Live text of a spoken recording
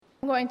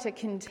I'm going to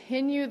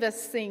continue the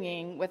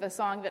singing with a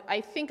song that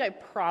I think I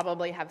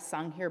probably have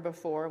sung here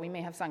before. We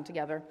may have sung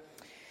together.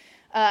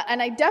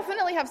 And I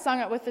definitely have sung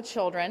it with the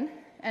children.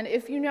 And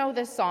if you know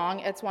this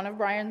song, it's one of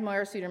Brian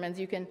Moyer Suderman's.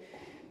 You can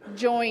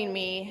join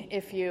me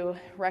if you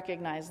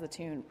recognize the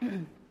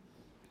tune.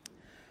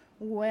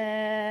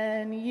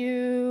 When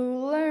you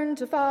learn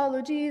to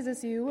follow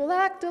Jesus, you will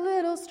act a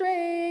little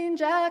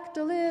strange, act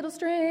a little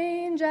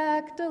strange,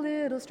 act a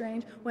little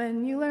strange.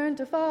 When you learn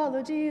to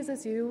follow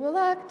Jesus, you will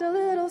act a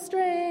little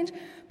strange.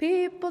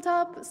 People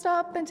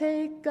stop and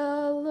take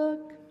a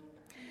look.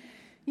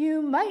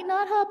 You might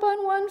not hop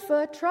on one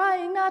foot,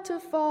 trying not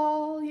to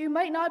fall. You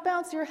might not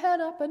bounce your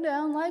head up and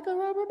down like a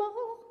rubber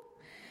ball.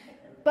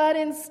 But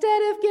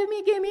instead of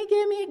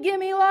give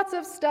me lots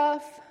of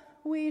stuff,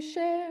 we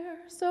share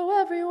so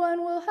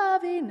everyone will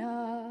have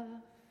enough.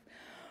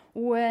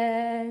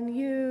 When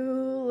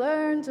you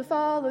learn to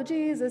follow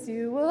Jesus,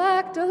 you will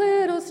act a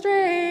little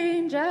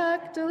strange,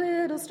 act a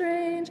little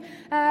strange,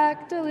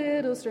 act a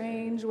little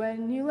strange.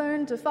 When you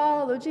learn to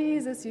follow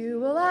Jesus, you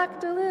will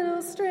act a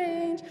little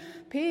strange.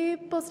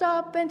 People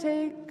stop and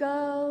take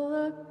a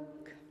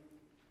look.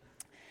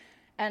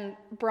 And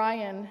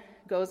Brian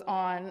goes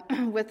on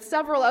with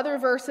several other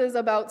verses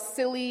about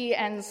silly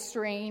and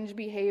strange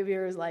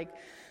behaviors like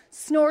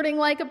snorting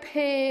like a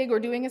pig, or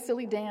doing a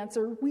silly dance,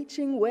 or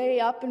reaching way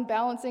up and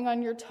balancing on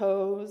your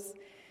toes,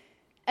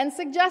 and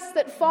suggests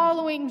that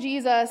following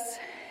Jesus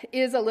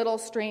is a little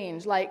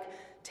strange, like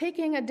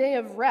taking a day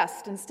of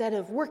rest instead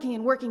of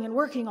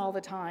working all the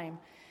time,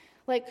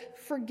 like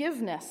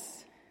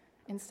forgiveness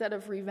instead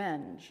of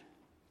revenge.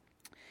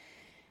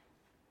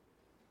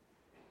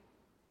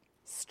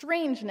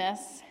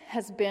 Strangeness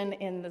has been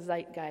in the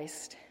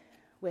zeitgeist,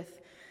 with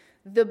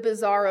the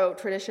bizarro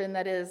tradition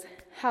that is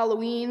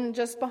Halloween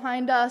just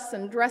behind us,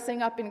 and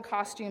dressing up in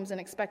costumes and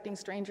expecting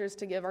strangers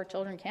to give our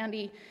children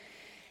candy.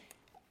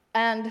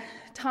 And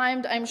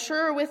timed, I'm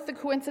sure, with the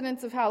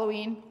coincidence of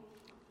Halloween,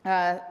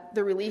 the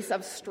release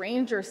of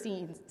Stranger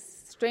Things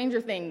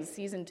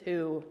Season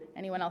 2.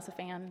 Anyone else a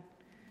fan?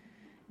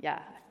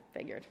 Yeah,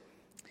 figured.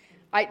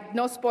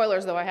 No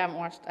spoilers, though. I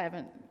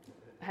haven't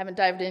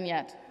dived in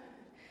yet.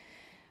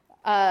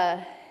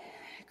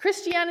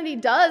 Christianity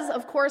does,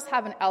 of course,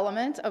 have an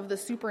element of the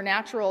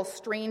supernatural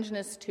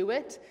strangeness to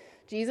it.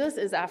 Jesus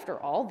is, after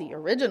all, the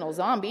original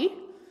zombie.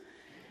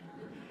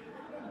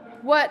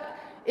 What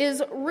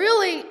is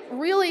really,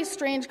 really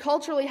strange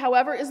culturally,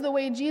 however, is the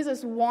way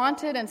Jesus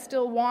wanted and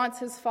still wants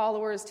his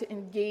followers to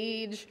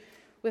engage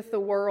with the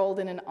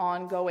world in an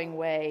ongoing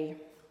way.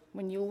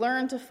 When you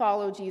learn to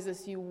follow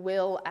Jesus, you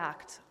will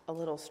act a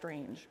little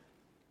strange.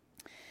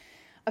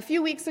 A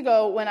few weeks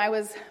ago, when I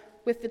was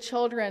with the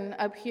children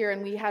up here,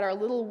 and we had our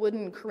little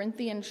wooden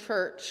Corinthian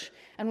church,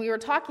 and we were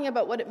talking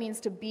about what it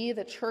means to be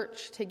the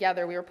church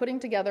together. We were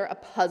putting together a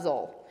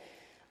puzzle.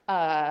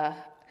 A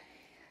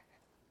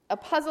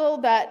puzzle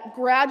that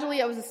gradually,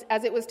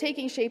 as it was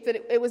taking shape, that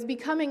it was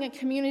becoming a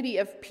community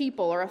of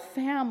people or a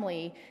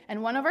family,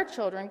 and one of our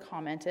children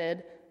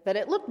commented that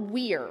it looked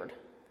weird.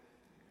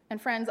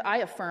 And friends, I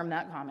affirm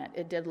that comment.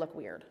 It did look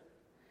weird.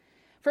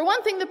 For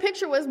one thing, the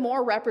picture was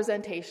more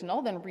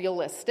representational than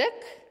realistic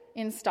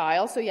in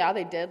style, so yeah,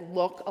 they did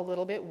look a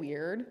little bit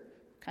weird,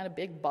 kind of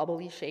big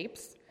bubbly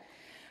shapes.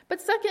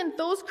 But second,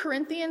 those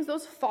Corinthians,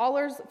 those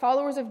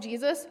followers of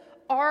Jesus,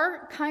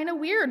 are kind of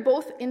weird,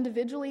 both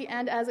individually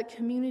and as a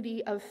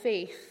community of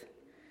faith.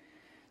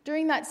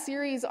 During that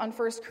series on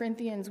 1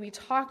 Corinthians, we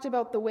talked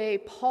about the way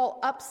Paul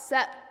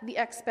upset the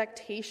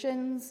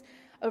expectations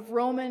of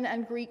Roman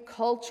and Greek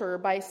culture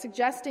by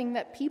suggesting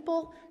that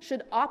people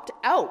should opt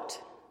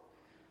out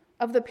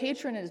of the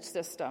patronage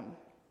system,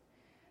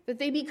 that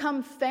they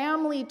become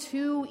family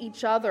to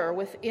each other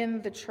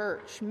within the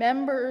church,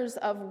 members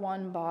of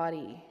one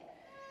body.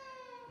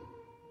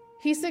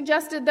 He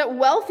suggested that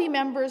wealthy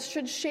members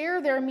should share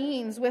their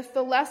means with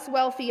the less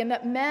wealthy, and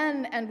that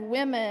men and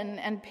women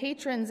and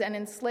patrons and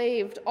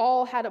enslaved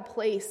all had a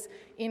place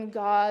in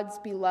God's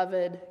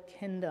beloved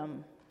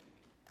kingdom.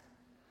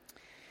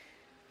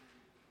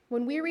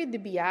 When we read the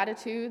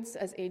Beatitudes,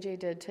 as AJ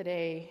did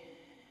today,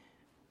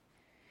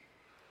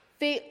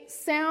 they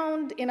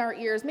sound in our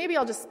ears, maybe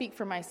I'll just speak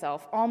for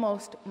myself,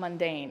 almost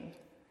mundane.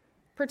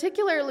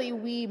 Particularly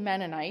we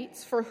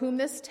Mennonites, for whom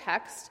this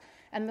text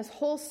and this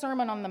whole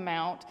Sermon on the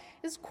Mount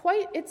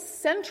it's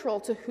central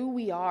to who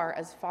we are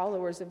as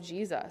followers of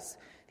Jesus.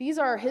 These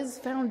are his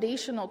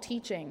foundational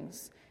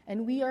teachings,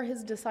 and we are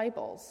his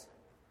disciples.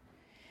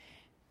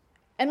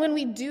 And when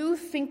we do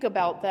think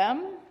about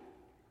them,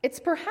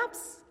 it's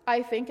perhaps,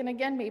 I think, and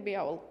again, maybe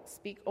I will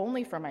speak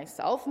only for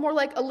myself, more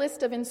like a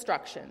list of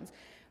instructions.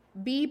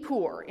 Be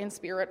poor in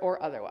spirit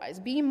or otherwise.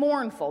 Be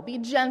mournful. Be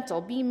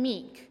gentle. Be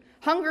meek.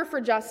 Hunger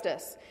for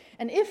justice.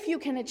 And if you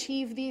can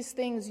achieve these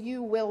things,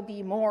 you will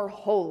be more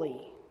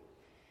holy.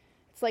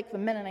 It's like the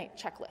Mennonite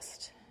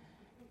checklist.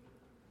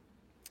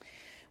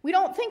 We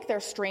don't think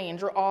they're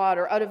strange or odd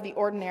or out of the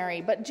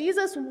ordinary, but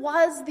Jesus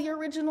was the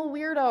original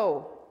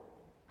weirdo.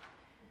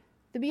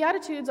 The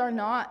Beatitudes are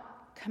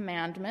not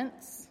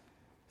commandments,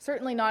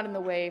 certainly not in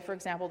the way, for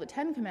example, the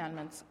Ten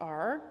Commandments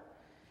are.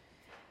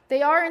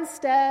 They are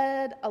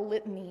instead a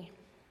litany.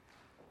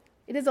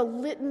 It is a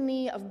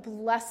litany of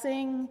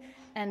blessing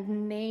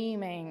and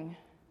naming.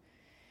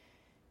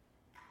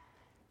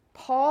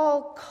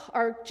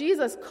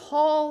 Jesus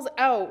calls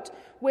out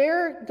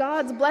where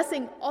God's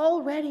blessing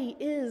already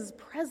is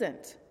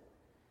present.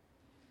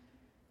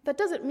 That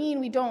doesn't mean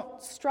we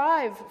don't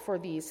strive for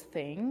these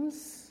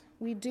things.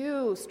 We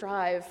do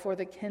strive for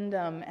the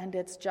kingdom and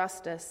its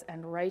justice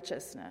and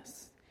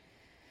righteousness.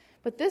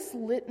 But this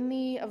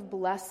litany of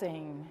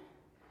blessing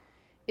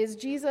is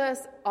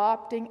Jesus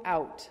opting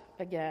out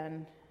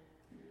again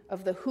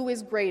of the who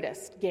is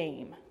greatest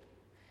game.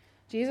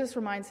 Jesus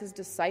reminds his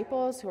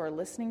disciples who are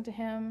listening to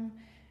him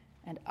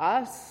and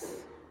us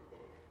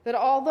that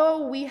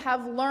although we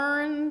have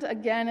learned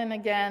again and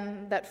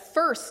again that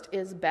first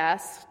is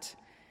best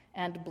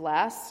and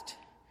blessed,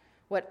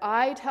 what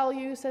I tell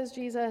you, says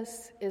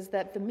Jesus, is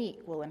that the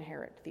meek will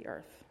inherit the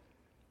earth.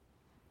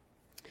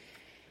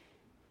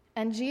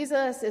 And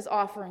Jesus is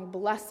offering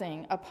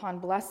blessing upon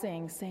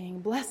blessing, saying,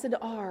 blessed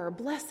are,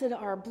 blessed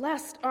are,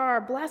 blessed are,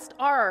 blessed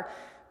are,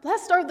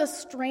 blessed are the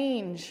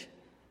strange.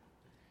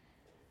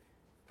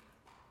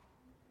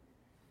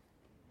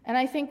 And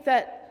I think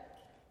that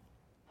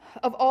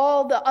of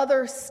all the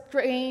other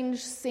strange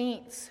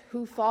saints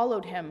who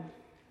followed him,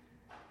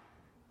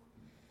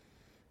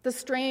 the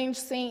strange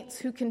saints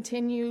who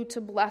continue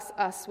to bless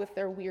us with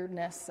their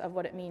weirdness of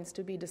what it means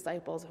to be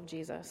disciples of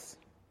Jesus,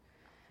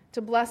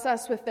 to bless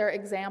us with their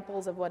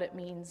examples of what it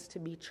means to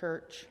be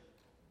church.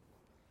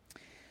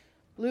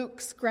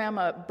 Luke's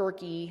grandma,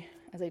 Berkey,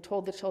 as I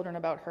told the children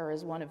about her,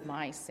 is one of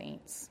my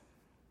saints.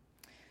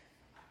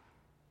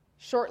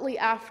 Shortly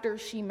after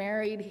she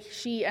married,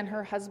 she and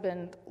her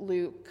husband,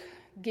 Luke,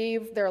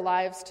 gave their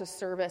lives to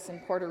service in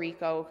Puerto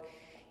Rico.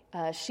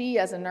 She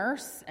as a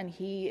nurse and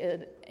he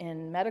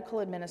in medical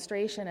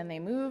administration, and they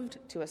moved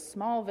to a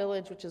small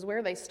village, which is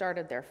where they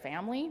started their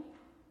family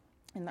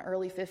in the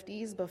early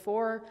 50s,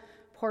 before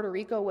Puerto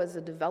Rico was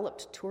a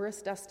developed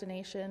tourist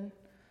destination.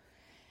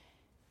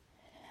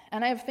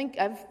 And I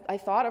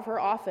thought of her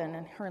often,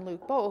 and her and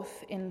Luke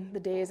both, in the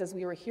days as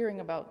we were hearing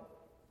about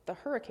the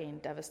hurricane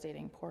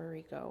devastating Puerto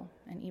Rico,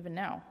 and even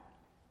now.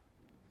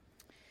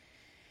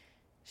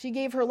 She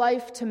gave her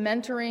life to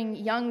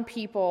mentoring young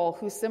people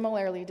who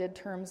similarly did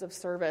terms of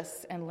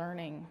service and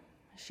learning.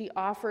 She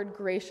offered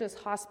gracious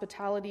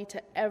hospitality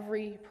to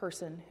every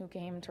person who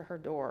came to her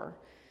door.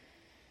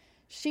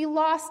 She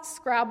lost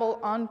Scrabble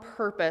on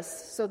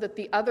purpose so that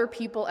the other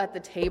people at the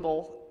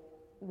table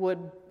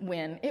would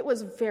win. It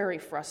was very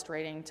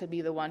frustrating to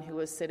be the one who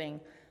was sitting,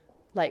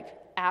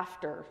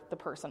 after the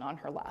person on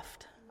her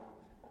left.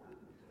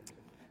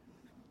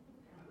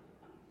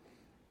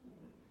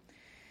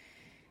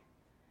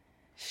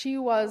 She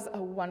was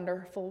a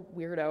wonderful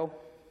weirdo.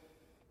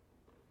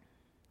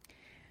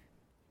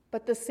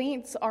 But the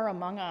saints are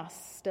among us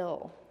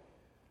still.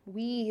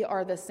 We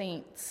are the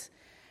saints,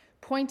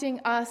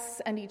 pointing us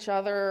and each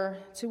other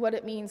to what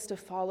it means to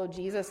follow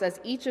Jesus as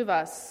each of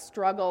us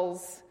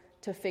struggles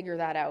to figure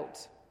that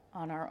out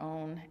on our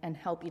own and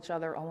help each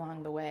other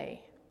along the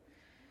way.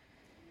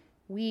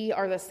 We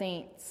are the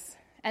saints,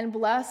 and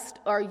blessed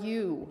are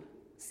you,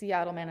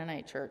 Seattle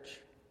Mennonite Church.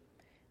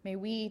 May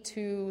we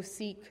too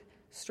seek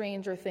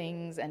stranger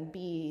things and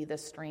be the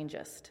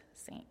strangest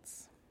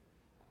saints.